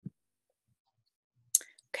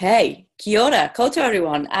Okay, kia ora, koutou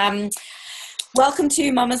everyone. Welcome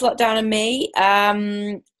to Mama's Lockdown and Me.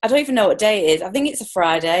 I don't even know what day it is. I think it's a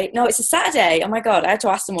Friday. No, it's a Saturday. Oh my God, I had to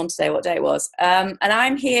ask someone today what day it was. And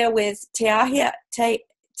I'm here with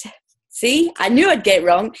see, I knew I'd get it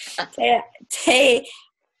wrong.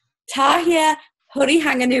 Tahia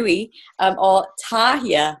Hurihanganui, or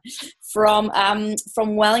Tahia, from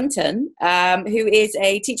Wellington, who is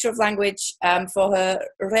a teacher of language for her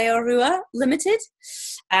Reorua Limited.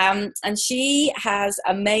 And she has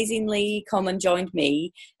amazingly come and joined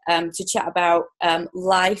me to chat about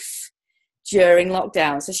life during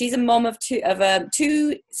lockdown. So she's a mom of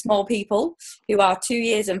two small people who are 2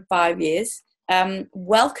 years and 5 years.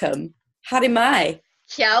 Welcome. Haere mai.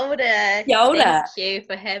 Kia ora. Kia ora. Thank you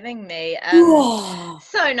for having me.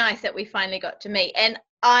 So nice that we finally got to meet. And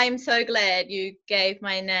I'm so glad you gave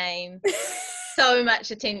my name so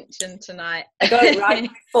much attention tonight. I got it right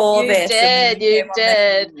before you this. You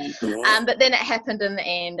did. But then it happened in the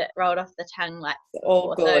end. It rolled off the tongue like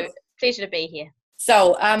before. Good. So pleasure to be here.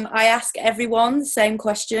 So I ask everyone the same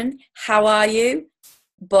question. How are you?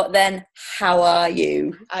 But then, how are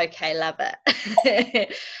you? Okay, love it.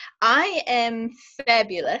 I am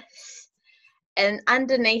fabulous, and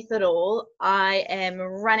underneath it all, I am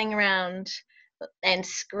running around and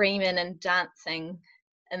screaming and dancing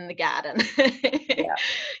in the garden.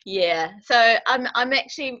 Yeah. So I'm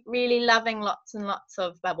actually really loving lots and lots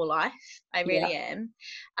of bubble life. I really am.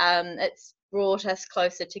 It's brought us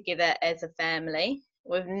closer together as a family.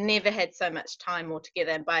 We've never had so much time all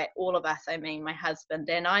together, and by all of us, I mean my husband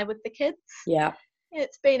and I with the kids. Yeah.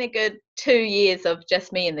 It's been a good 2 years of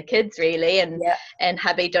just me and the kids, really, and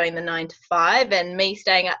hubby doing the 9 to 5 and me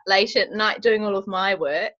staying up late at night doing all of my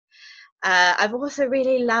work. I've also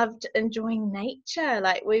really loved enjoying nature.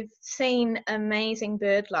 Like, we've seen amazing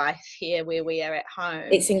bird life here where we are at home.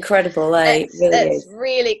 It's incredible, eh? It's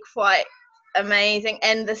really quite amazing.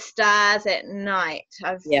 And the stars at night.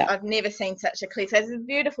 I've never seen such a clear. So there's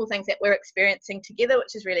beautiful things that we're experiencing together,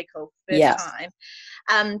 which is really cool. First time.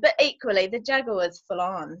 But equally, the juggle is full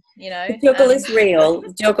on, you know. The juggle is real.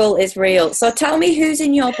 The juggle is real. So tell me who's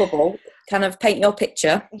in your bubble. Kind of paint your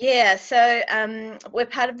picture. Yeah, so we're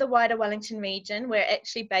part of the wider Wellington region. We're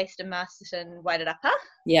actually based in Masterton, Wairarapa.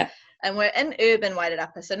 Yeah. And we're in urban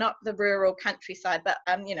Wairarapa, so not the rural countryside, but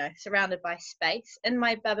you know, surrounded by space. In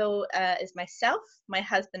my bubble is myself, my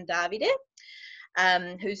husband Davide,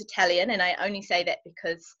 who's Italian, and I only say that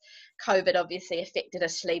because COVID obviously affected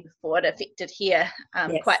Italy before it affected here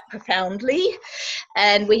quite profoundly.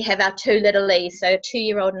 And we have our two little Lees, so a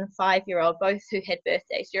 2-year-old and a 5-year-old, both who had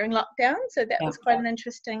birthdays during lockdown. So that was quite an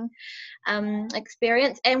interesting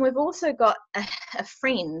experience. And we've also got a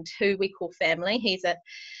friend who we call family. He's a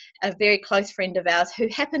very close friend of ours who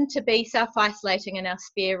happened to be self-isolating in our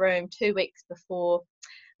spare room 2 weeks before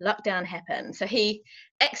lockdown happened. So he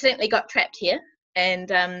accidentally got trapped here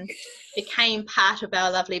and became part of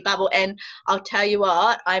our lovely bubble. And I'll tell you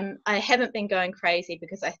what, I haven't been going crazy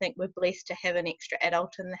because I think we're blessed to have an extra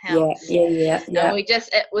adult in the house. Yeah. And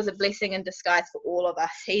it was a blessing in disguise for all of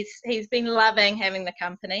us. He's been loving having the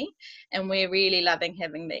company, and we're really loving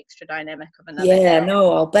having the extra dynamic of another adult.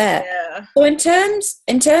 No, I'll bet. Yeah. So in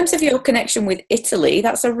terms of your connection with Italy,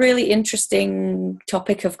 that's a really interesting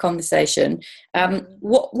topic of conversation. Talk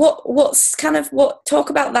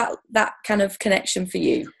about that kind of connection for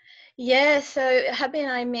you. Yeah, so hubby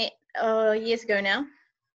and I met years ago now.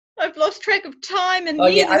 I've lost track of time and I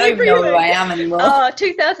don't even know who I am anymore.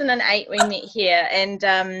 2008 we met here,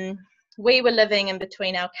 and we were living in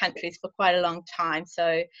between our countries for quite a long time.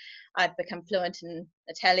 So I've become fluent in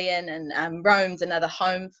Italian, and Rome's another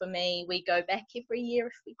home for me. We go back every year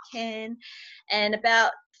if we can. And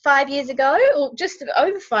about 5 years ago, or just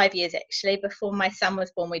over 5 years actually, before my son was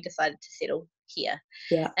born, we decided to settle here.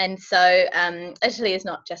 And so Italy is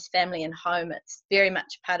not just family and home, it's very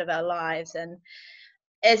much part of our lives. And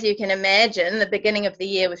as you can imagine, the beginning of the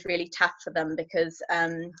year was really tough for them because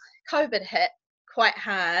COVID hit quite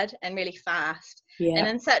hard and really fast, and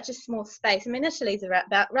in such a small space. I mean, Italy's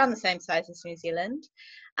around the same size as New Zealand,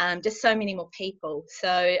 just so many more people.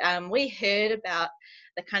 So we heard about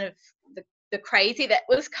the kind of the crazy that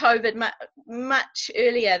was COVID much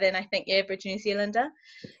earlier than I think the average New Zealander,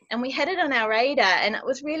 and we had it on our radar. And it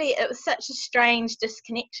was such a strange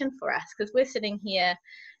disconnection for us because we're sitting here,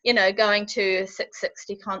 you know, going to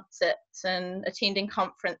 660 concerts and attending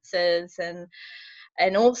conferences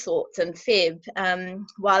and all sorts in Feb,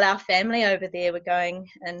 while our family over there were going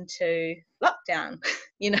into lockdown.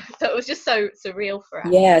 So it was just so surreal for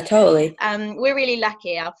us. Yeah, totally. We're really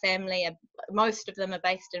lucky. Our family, most of them are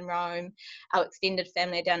based in Rome. Our extended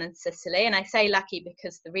family are down in Sicily. And I say lucky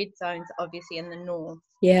because the red zone's obviously in the north.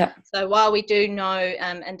 Yeah. So while we do know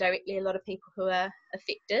indirectly a lot of people who are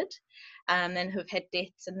affected and who've had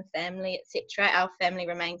deaths in the family, etc., our family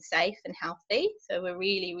remains safe and healthy. So we're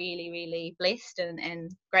really, really, really blessed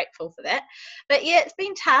and grateful for that. But yeah, it's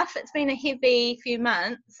been tough. It's been a heavy few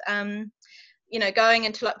months. Going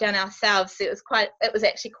into lockdown ourselves, it was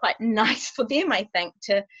actually quite nice for them, I think,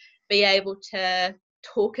 to be able to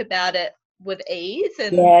talk about it with ease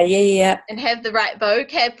and and have the right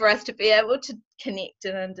vocab for us to be able to connect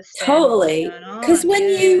and understand. Totally. Because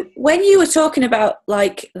when you were talking about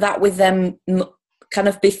like that with them, kind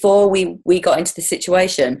of before we got into the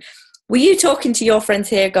situation, were you talking to your friends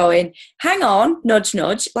here going, hang on, nudge,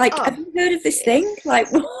 nudge, like, have you heard of this thing? Like,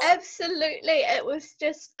 absolutely. It was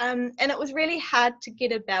just, and it was really hard to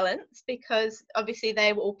get a balance because obviously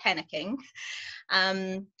they were all panicking.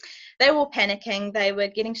 They were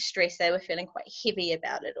getting stressed. They were feeling quite heavy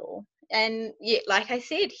about it all. And yet, like I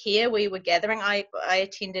said, here we were gathering. I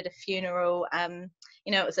attended a funeral.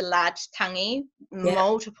 It was a large tangi,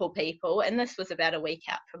 multiple people, and this was about a week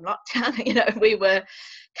out from lockdown. We were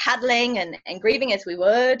cuddling and grieving as we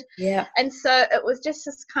would. Yeah. And so it was just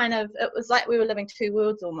this kind of, it was like we were living two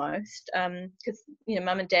worlds almost, because,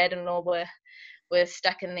 mum and dad-in-law were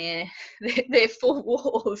stuck in their four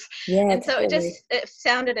walls. Yeah, and so totally. it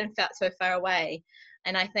sounded and felt so far away.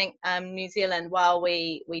 And I think New Zealand, while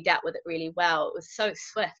we dealt with it really well, it was so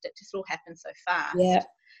swift. It just all happened so fast. Yeah.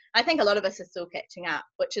 I think a lot of us are still catching up,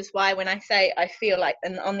 which is why when I say I feel like,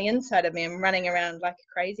 and on the inside of me, I'm running around like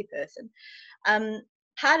a crazy person.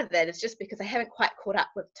 Part of that is just because I haven't quite caught up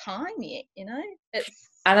with time yet.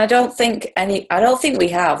 And I don't think we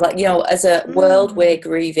have, like, as a world we're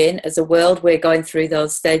grieving, as a world we're going through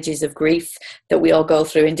those stages of grief that we all go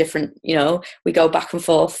through in different, we go back and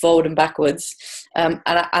forth, forward and backwards. And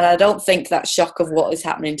I don't think that shock of what is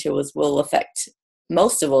happening to us will affect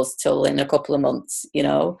most of us till in a couple of months,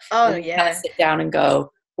 Oh, yeah. Kind of sit down and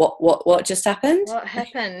go, what just happened? What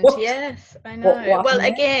happened? Yes, I know. Well,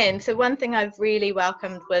 again, so one thing I've really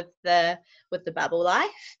welcomed with the bubble life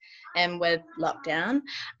and with lockdown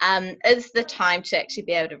is the time to actually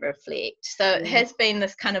be able to reflect. So it has been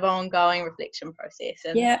this kind of ongoing reflection process.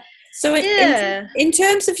 And So in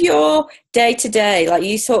terms of your day-to-day, like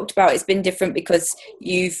you talked about, it's been different because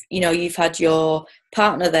you've had your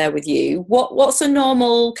partner there with you. What's a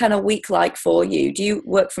normal kind of week like for you? Do you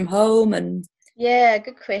work from home? And yeah,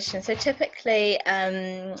 good question. So typically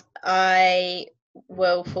I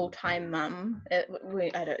will full-time mum. I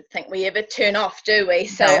don't think we ever turn off, do we?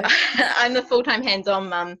 So no. I'm the full-time hands-on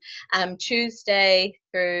mum, Tuesday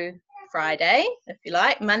through Friday, if you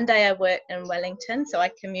like. Monday I work in Wellington, so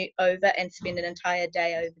I commute over and spend an entire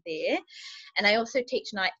day over there. And I also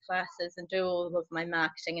teach night classes and do all of my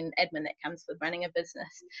marketing and admin that comes with running a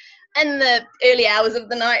business in the early hours of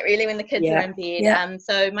the night, really, when the kids are in bed. Yeah.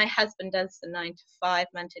 So my husband does the 9 to 5,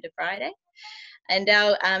 Monday to Friday. And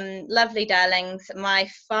our lovely darlings, my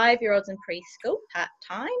 5-year-old's in preschool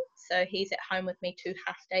part-time, so he's at home with me 2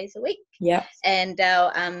 half days a week. Yeah. And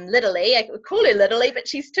our Littly, I would call her Littly, but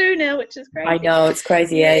she's 2 now, which is crazy. I know, it's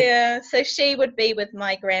crazy, Yeah, so she would be with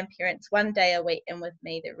my grandparents 1 day a week and with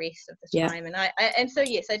me the rest of the time. And so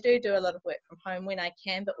yes, I do a lot of work from home when I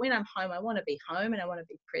can, but when I'm home, I want to be home and I want to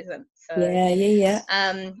be present. So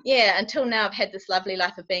until now I've had this lovely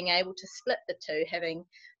life of being able to split the two, having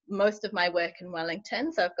most of my work in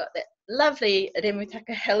Wellington, so I've got that lovely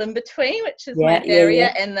Remutaka Hill in between, which is my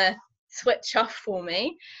barrier and the switch off for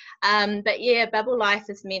me. But yeah, bubble life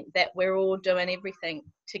has meant that we're all doing everything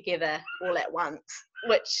together all at once,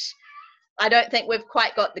 which I don't think we've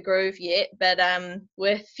quite got the groove yet, but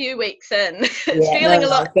we're a few weeks in. It's feeling a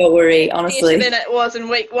lot. Don't worry, honestly. Better than it was in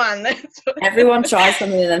week 1. Everyone tries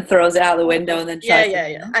something and then throws it out the window and then tries.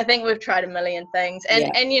 Yeah. I think we've tried a million things, and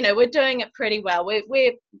we're doing it pretty well.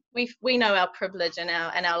 We know our privilege and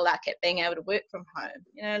our luck at being able to work from home.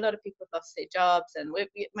 A lot of people have lost their jobs, and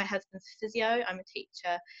my husband's physio. I'm a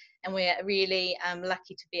teacher, and we're really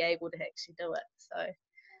lucky to be able to actually do it. So.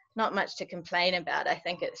 Not much to complain about. I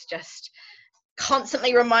think it's just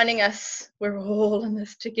constantly reminding us we're all in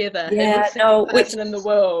this together. Which in the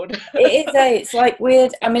world. It's like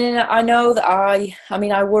weird. I mean, I know that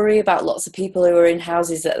I worry about lots of people who are in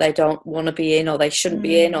houses that they don't want to be in, or they shouldn't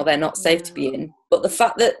be in, or they're not safe to be in. But the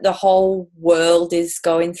fact that the whole world is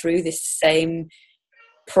going through this same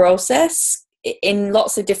process in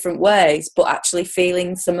lots of different ways, but actually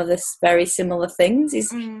feeling some of the very similar things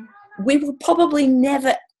is we will probably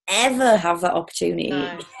never ever have that opportunity.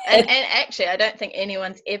 No. And actually I don't think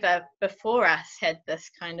anyone's ever before us had this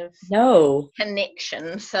kind of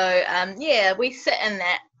connection. So we sit in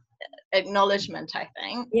that acknowledgement, I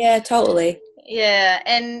think. Yeah, totally. Yeah.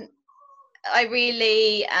 And I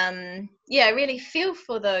really I really feel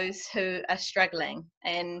for those who are struggling,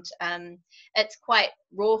 and it's quite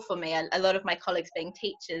raw for me. A lot of my colleagues being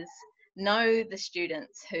teachers know the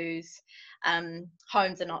students whose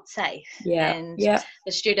homes are not safe, and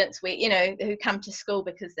the students who come to school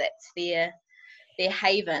because that's their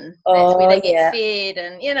haven, that's where they get fed,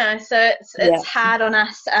 and so it's hard on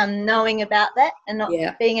us knowing about that and not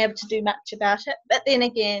being able to do much about it. But then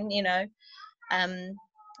again,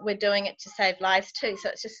 we're doing it to save lives too, so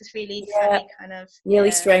it's just this really funny kind of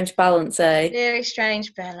strange balance, very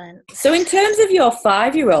strange balance. So in terms of your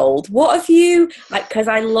 5-year-old, what have you, because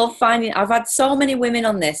I love finding, I've had so many women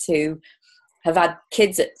on this who have had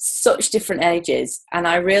kids at such different ages, and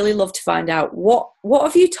I really love to find out what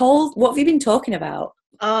have you been talking about?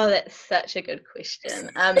 Oh, that's such a good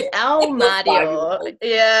question. Our Mario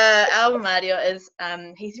is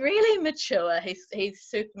he's really mature. He's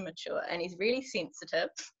super mature, and he's really sensitive.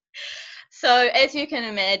 So as you can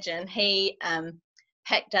imagine, he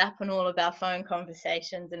picked up on all of our phone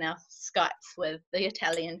conversations and our Skypes with the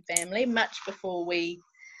Italian family much before we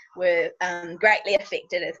were greatly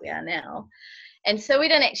affected as we are now. And so we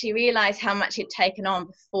didn't actually realise how much he'd taken on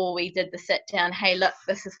before we did the sit down. Hey, look,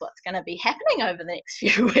 this is what's going to be happening over the next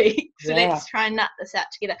few weeks. So let's try and nut this out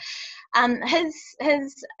together. His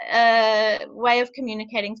way of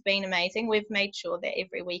communicating has been amazing. We've made sure that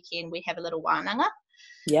every weekend we have a little wānanga.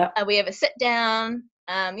 Yeah. We have a sit down.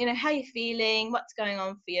 How are you feeling? What's going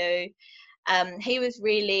on for you? He was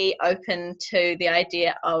really open to the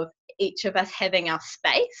idea of each of us having our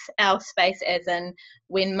space as in,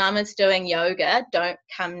 when mum is doing yoga, don't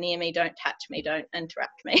come near me, don't touch me, don't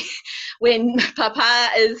interrupt me. When papa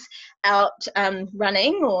is out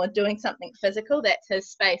running or doing something physical, that's his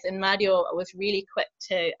space. And Mario was really quick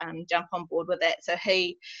to jump on board with that, so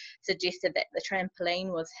he suggested that the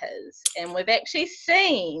trampoline was his. And we've actually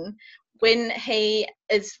seen when he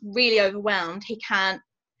is really overwhelmed,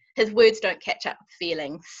 his words don't catch up with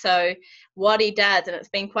feelings. So what he does, and it's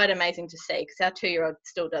been quite amazing to see, because our 2-year-old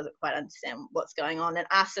still doesn't quite understand what's going on and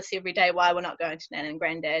asks us every day why we're not going to Nan and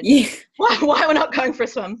Granddad, why we're not going for a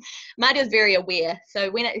swim. Mario's very aware,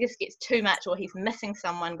 so when it just gets too much or he's missing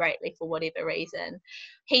someone greatly for whatever reason,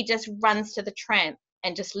 he just runs to the tramp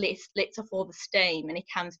and just lets off all the steam, and he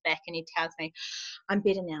comes back and he tells me, I'm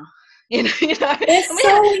better now. They're so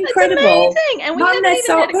incredible. It's amazing. And we haven't even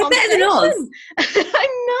had a conversation. I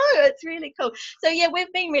know, it's really cool. So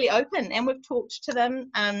we've been really open and we've talked to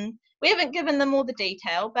them. We haven't given them all the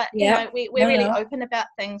detail, but we're really open about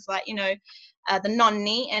things like, the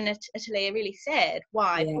nonni in Italy are really sad.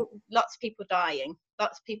 Why? Lots of people dying.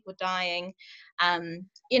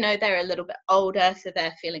 They're a little bit older, so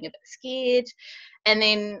they're feeling a bit scared. And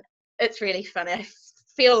then it's really funny. I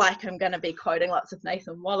feel like I'm going to be quoting lots of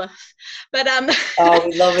Nathan Wallace, but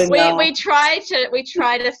we love him. we try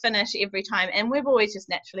to finish every time, and we've always just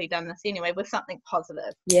naturally done this anyway, with something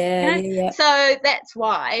positive. So that's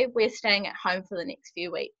why we're staying at home for the next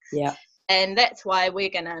few weeks. And that's why we're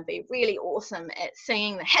going to be really awesome at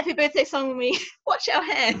singing the happy birthday song when we wash our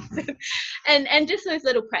hands. and just those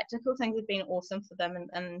little practical things have been awesome for them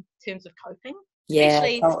in terms of coping.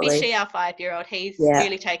 Especially our 5-year-old. He's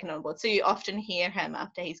really taken on board. So you often hear him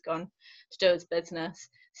after he's gone to do his business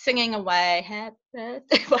singing away happy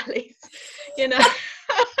birthday while he's,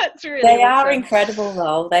 it's really they awesome. Are incredible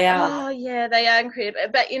though. They are. Oh yeah, they are incredible.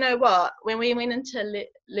 But you know what? When we went into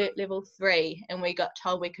level 3 and we got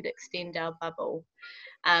told we could extend our bubble,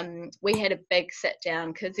 we had a big sit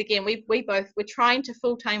down, because again we both were trying to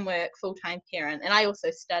full-time work, full-time parent, and I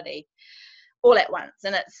also study all at once,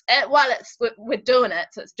 and we're doing it,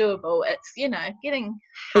 so it's doable. It's getting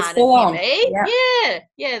hard and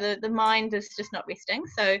heavy. The mind is just not resting.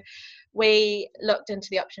 So we looked into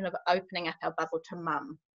the option of opening up our bubble to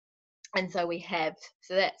mum, and so we have.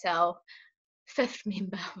 So that's our 5th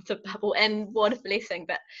member of the bubble, and what a blessing.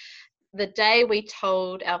 But the day we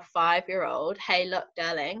told our 5-year-old, hey, look,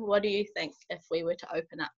 darling, what do you think if we were to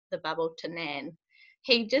open up the bubble to Nan?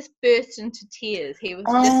 He just burst into tears. He was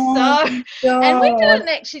just so, and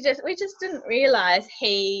we just didn't realise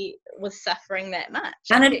he was suffering that much.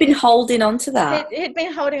 And had been holding on to that. He'd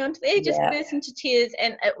been holding on to that. He just burst into tears,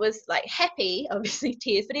 and it was like happy, obviously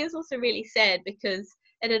tears, but he was also really sad because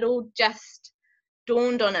it had all just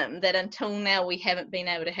dawned on him that until now we haven't been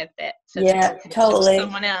able to have that. Yeah, totally.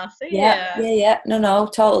 Someone else. So, yeah. No,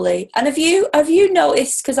 totally. And have you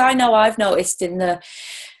noticed? Because I know I've noticed in the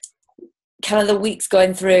kind of the weeks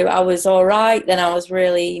going through, I was all right, then I was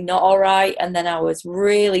really not all right, and then I was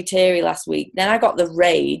really teary last week. Then I got the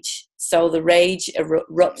rage. So the rage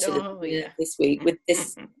erupted this week with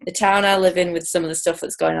the town I live in, with some of the stuff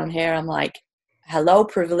that's going on here. I'm like, hello,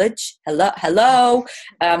 privilege. Hello.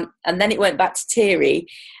 And then it went back to teary.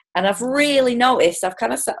 And I've really noticed, I've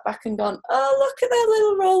kind of sat back and gone, oh, look at that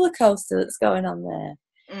little roller coaster that's going on there.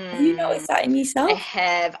 Have you noticed that in yourself? I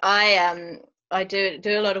have. I do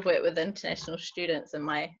a lot of work with international students in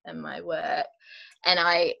my work, and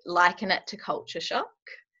I liken it to culture shock.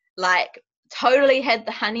 Like, totally had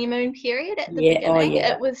the honeymoon period at the beginning.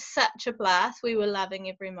 It was such a blast. We were loving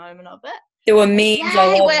every moment of it. There were memes.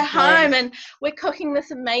 Yay, we're home and we're cooking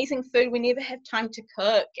this amazing food we never have time to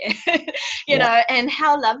cook. you know, and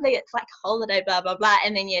how lovely, it's like holiday, blah blah blah.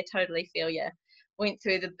 And then totally feel went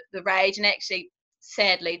through the rage, and actually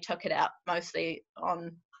sadly took it out mostly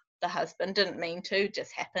on the husband. Didn't mean to,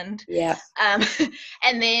 just happened.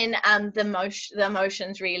 And then the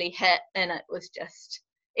emotions really hit, and it was just,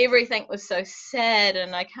 everything was so sad,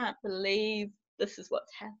 and I can't believe this is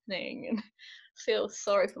what's happening, and feel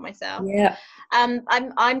sorry for myself.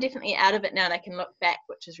 I'm definitely out of it now, and I can look back,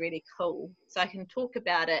 which is really cool, so I can talk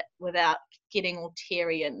about it without getting all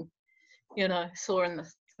teary and sore in the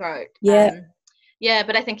throat.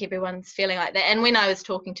 But I think everyone's feeling like that. And when I was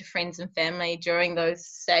talking to friends and family during those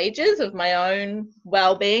stages of my own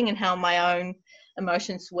well-being and how my own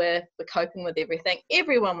emotions were coping with everything,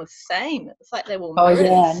 everyone was the same. It's like they were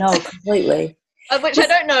mirrors. Completely. Which I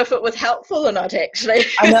don't know if it was helpful or not, actually.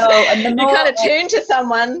 I know. And the more, you kind of turn to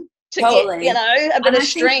someone to get, a bit of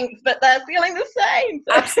strength, but they're feeling the same.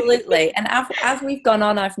 So. Absolutely. And as we've gone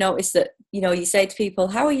on, I've noticed that, you say to people,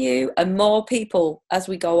 how are you? And more people, as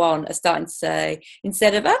we go on, are starting to say,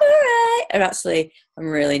 instead of, I'm all right, or actually, I'm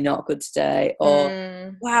really not good today.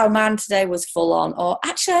 Or, wow, man, today was full on. Or,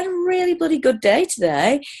 actually, I had a really bloody good day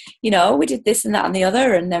today. We did this and that and the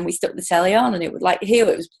other, and then we stuck the telly on, and it was like, here,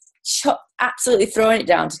 it was absolutely throwing it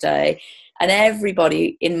down today. And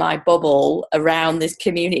everybody in my bubble around this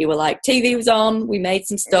community were like, TV was on, we made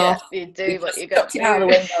some stuff. You do what you got to do. Out of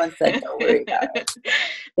the window and said, don't worry about it.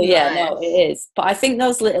 But it is. But I think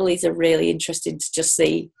those littlies are really interesting to just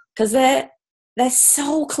see, because they're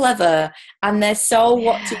so clever, and they're so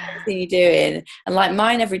watching everything you're doing. And like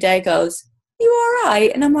mine every day goes, you all right?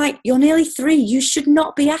 And I'm like, you're nearly 3. You should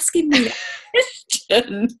not be asking me that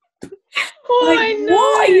question. I know.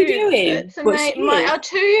 What are you doing? Our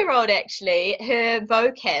 2-year-old, actually, her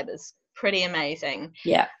vocab is pretty amazing.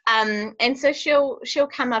 And so she'll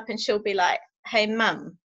come up and she'll be like, hey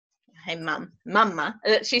mum, mumma.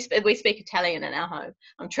 We speak Italian in our home.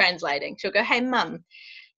 I'm translating. She'll go, hey mum,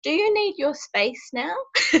 do you need your space now?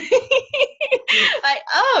 Like,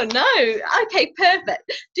 oh no, okay,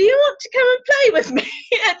 perfect. Do you want to come and play with me?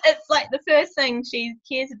 It's like the first thing she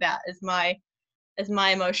cares about is my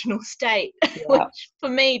emotional state, which for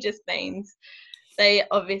me just means they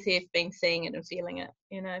obviously have been seeing it and feeling it,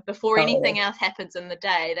 before anything else happens in the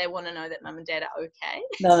day. They want to know that mum and dad are okay.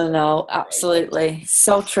 No, absolutely.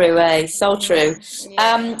 So true, so true.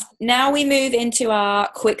 Now we move into our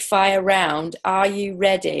quick fire round. Are you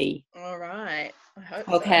ready? All right, I hope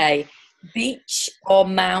okay. So. Beach or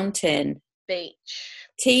mountain? Beach.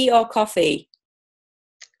 Tea or coffee?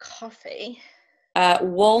 Coffee.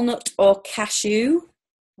 Walnut or cashew?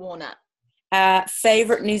 Walnut.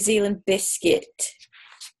 Favourite New Zealand biscuit?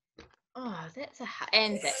 Oh, that's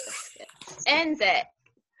Anzac biscuit. Anzac.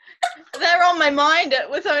 They're on my mind. It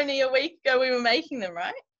was only a week ago we were making them,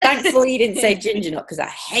 right? Thankfully you didn't say ginger nut, because I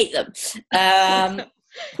hate them.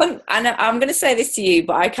 And I'm going to say this to you,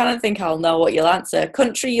 but I kind of think I'll know what you'll answer.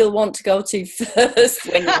 Country you'll want to go to first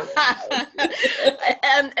when you're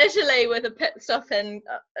Italy, with a pit stop in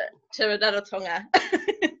to Rarotonga.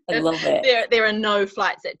 I love it. There are no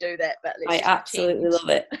flights that do that, but I absolutely love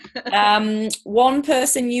it. One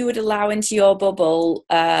person you would allow into your bubble,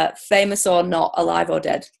 famous or not, alive or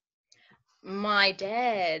dead? My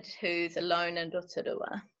dad, who's alone in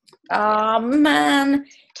Rotorua. Oh man,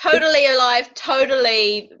 totally alive,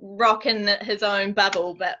 totally rocking his own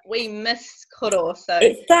bubble, but we miss Koro, so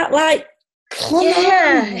it's that like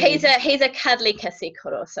he's a cuddly kissy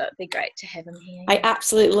Koro, so it'd be great to have him here. I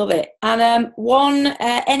absolutely love it. And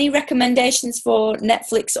any recommendations for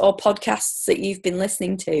Netflix or podcasts that you've been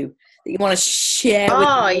listening to that you want to share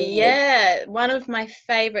with me? One of my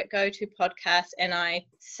favorite go-to podcasts, and I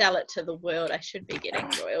sell it to the world. I should be getting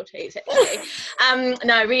royalties, actually.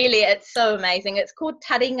 No, really, it's so amazing. It's called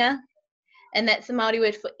Taringa, and that's the Māori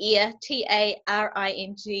word for ear, Taringa,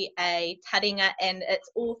 taringa, and it's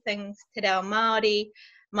all things te reo Māori,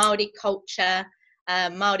 Māori culture,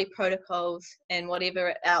 Māori protocols, and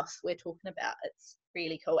whatever else we're talking about. It's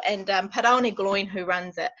really cool. And Paraone Gloin, who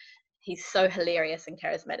runs it, he's so hilarious and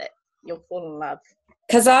charismatic. You'll fall in love.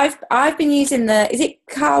 Because I've been using is it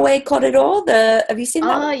Kawe Corridor? Have you seen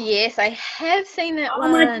that? Oh, yes, I have seen that one.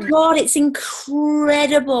 Oh my God, it's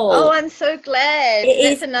incredible. Oh, I'm so glad.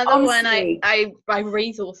 That's another honestly, one I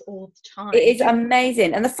resource all the time. It is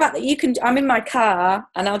amazing. And the fact that I'm in my car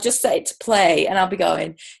and I'll just set it to play and I'll be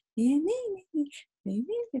going, and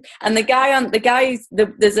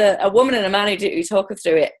there's a woman and a man who talk us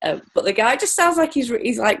through it, but the guy just sounds like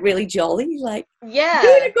he's like really jolly. He's like, yeah,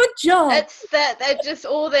 doing a good job. It's that just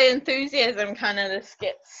all the enthusiasm kind of just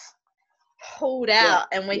gets pulled out,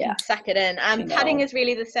 and we can suck it in. Cutting is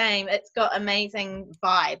really the same. It's got amazing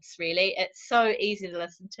vibes. Really, it's so easy to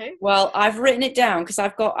listen to. Well, I've written it down because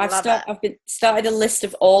I've started a list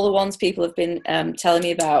of all the ones people have been telling me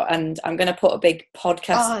about, and I'm going to put a big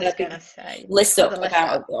podcast list up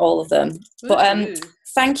about all of them. But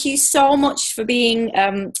thank you so much for being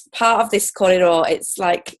part of this corridor. It's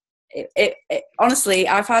like it honestly,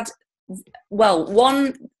 I've had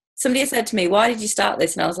somebody said to me, why did you start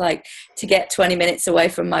this? And I was like, to get 20 minutes away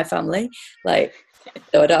from my family. Like,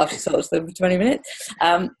 so I don't have to talk to them for 20 minutes.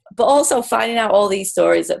 But also finding out all these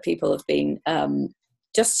stories that people have been,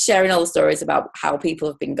 just sharing all the stories about how people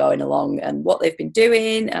have been going along and what they've been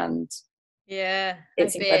doing. And yeah,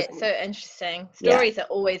 it's so interesting. Stories are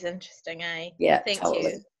always interesting, eh? Yeah, Thank totally.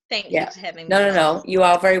 you. Thank you for having me. No. You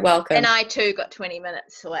are very welcome. And I too got 20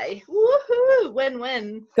 minutes away. Woohoo!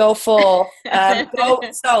 Win-win. Go forth.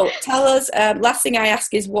 So tell us, last thing I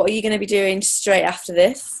ask is, what are you going to be doing straight after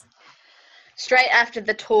this? Straight after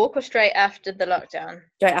the talk or straight after the lockdown?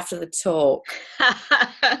 Straight after the talk.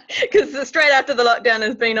 Because straight after the lockdown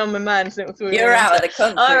has been on my mind since we You're out of the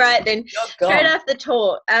country. All right, then. Straight after the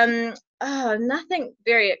talk. Nothing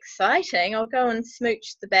very exciting. I'll go and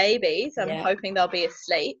smooch the babies. I'm hoping they'll be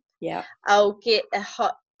asleep. Yeah. I'll get a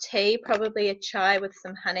hot tea, probably a chai with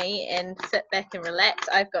some honey, and sit back and relax.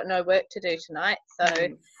 I've got no work to do tonight, so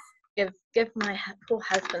give my poor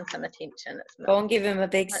husband some attention. It's go and give him a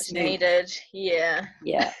big much needed. Yeah.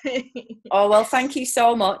 Oh, well, thank you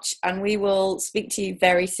so much, and we will speak to you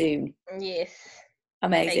very soon. Yes.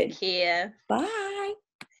 Amazing. Take care. Bye.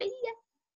 See ya.